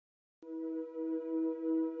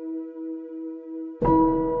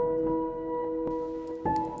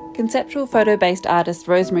Conceptual photo-based artist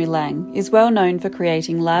Rosemary Laing is well known for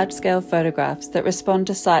creating large-scale photographs that respond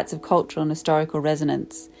to sites of cultural and historical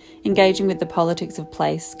resonance, engaging with the politics of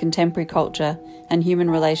place, contemporary culture, and human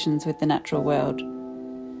relations with the natural world.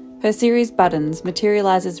 Her series Buddens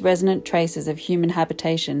materialises resonant traces of human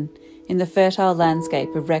habitation in the fertile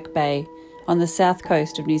landscape of Wreck Bay on the south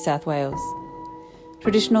coast of New South Wales.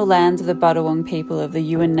 Traditional lands of the Budawang people of the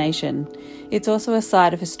Yuin Nation, it's also a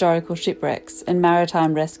site of historical shipwrecks and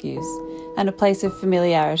maritime rescues, and a place of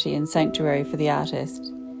familiarity and sanctuary for the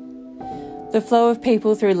artist. The flow of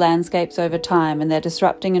people through landscapes over time and their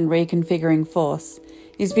disrupting and reconfiguring force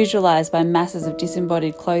is visualised by masses of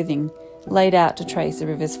disembodied clothing laid out to trace a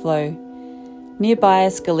river's flow. Nearby,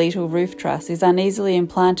 a skeletal roof truss is uneasily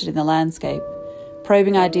implanted in the landscape,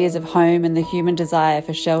 probing ideas of home and the human desire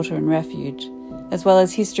for shelter and refuge, as well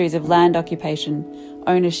as histories of land occupation,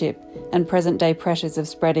 ownership, and present-day pressures of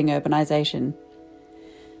spreading urbanisation.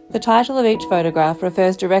 The title of each photograph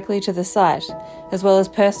refers directly to the site, as well as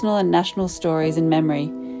personal and national stories and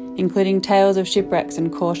memory, including tales of shipwrecks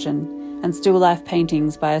and caution, and still-life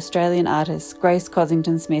paintings by Australian artists Grace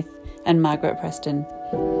Cossington-Smith and Margaret Preston.